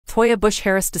Toya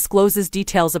Bush-Harris discloses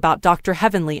details about Dr.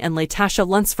 Heavenly and Latasha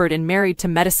Lunsford in Married to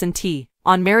Medicine T.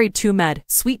 On Married to Med,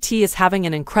 Sweet Tea is having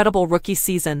an incredible rookie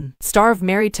season. Star of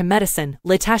Married to Medicine,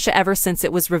 Latasha. Ever since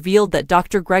it was revealed that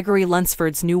Dr. Gregory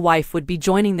Lunsford's new wife would be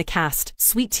joining the cast,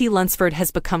 Sweet Tea Lunsford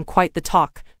has become quite the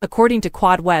talk. According to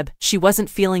Quad Web, she wasn't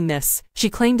feeling this. She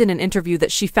claimed in an interview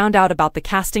that she found out about the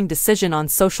casting decision on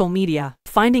social media.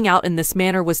 Finding out in this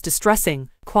manner was distressing.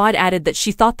 Quad added that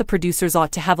she thought the producers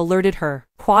ought to have alerted her.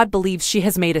 Quad believes she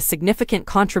has made a significant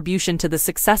contribution to the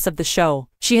success of the show.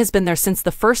 She has been there since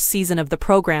the first season of the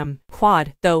program.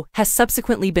 Quad, though, has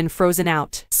subsequently been frozen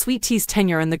out. Sweet Tea's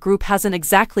tenure in the group hasn't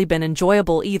exactly been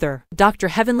enjoyable either. Dr.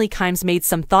 Heavenly Kimes made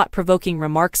some thought-provoking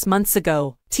remarks months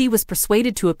ago. T was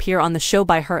persuaded to appear on the show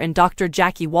by her and Dr.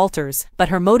 Jackie Walters, but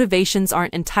her motivations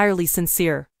aren't entirely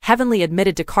sincere. Heavenly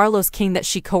admitted to Carlos King that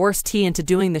she coerced T into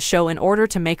doing the show in order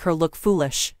to make her look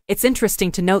foolish. It's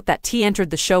interesting to note that T entered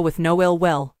the show with no ill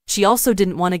will. She also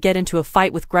didn't want to get into a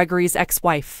fight with Gregory's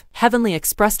ex-wife. Heavenly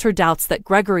expressed her doubts that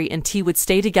Gregory and T would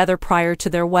stay together prior to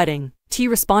their wedding. T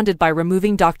responded by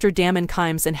removing Dr. Damon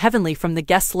Kimes and Heavenly from the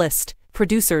guest list.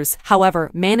 Producers,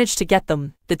 however, managed to get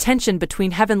them. The tension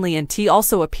between Heavenly and T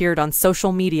also appeared on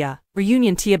social media.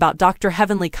 Reunion tea about Dr.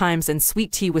 Heavenly Kimes and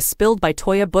Sweet Tea was spilled by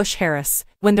Toya Bush-Harris.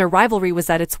 When their rivalry was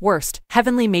at its worst,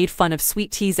 Heavenly made fun of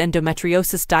Sweet Tea's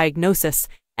endometriosis diagnosis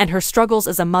and her struggles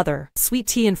as a mother. Sweet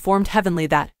Tea informed Heavenly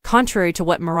that, contrary to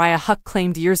what Mariah Huq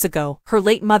claimed years ago, her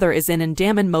late mother is in and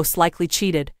Damon most likely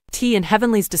cheated. T and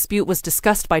Heavenly's dispute was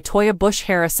discussed by Toya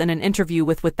Bush-Harris in an interview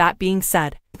with that being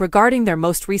said. Regarding their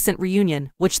most recent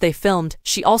reunion, which they filmed,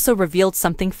 she also revealed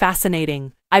something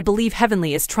fascinating. I believe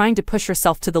Heavenly is trying to push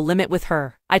herself to the limit with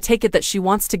her. I take it that she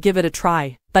wants to give it a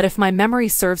try. But if my memory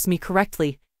serves me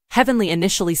correctly, Heavenly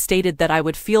initially stated that I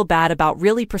would feel bad about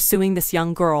really pursuing this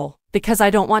young girl, because I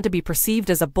don't want to be perceived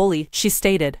as a bully, she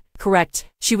stated. Correct.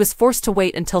 She was forced to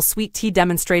wait until Sweet Tea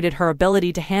demonstrated her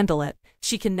ability to handle it.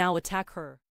 She can now attack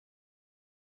her.